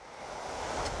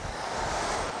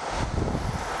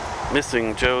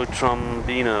Missing Joe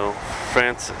Trombino,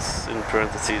 Francis, in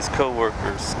parentheses,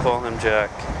 co-workers, call him Jack.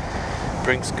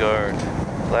 Brinks guard.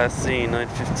 Last seen,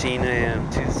 9:15 a.m.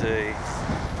 Tuesday.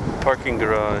 Parking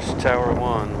garage, Tower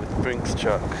 1 with Brinks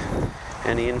truck.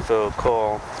 Any info,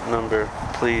 call number,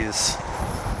 please.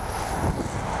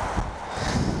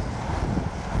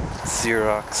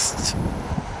 Xeroxed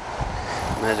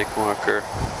magic marker.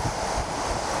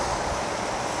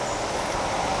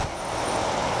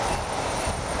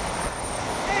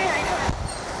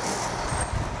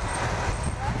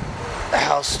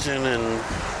 Houston and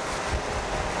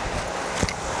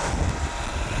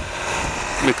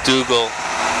MacDougal.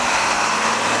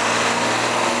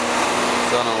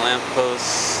 It's on a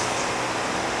lamppost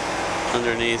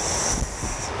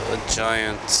underneath a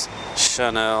giant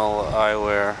Chanel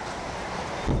eyewear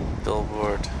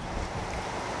billboard.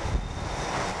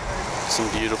 Some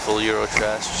beautiful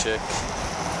Eurotrash chick.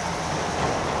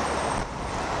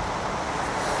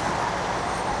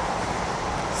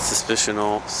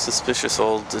 Suspicious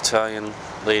old Italian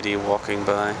lady walking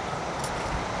by.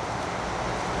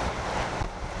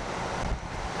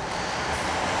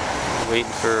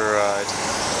 Waiting for a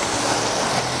ride.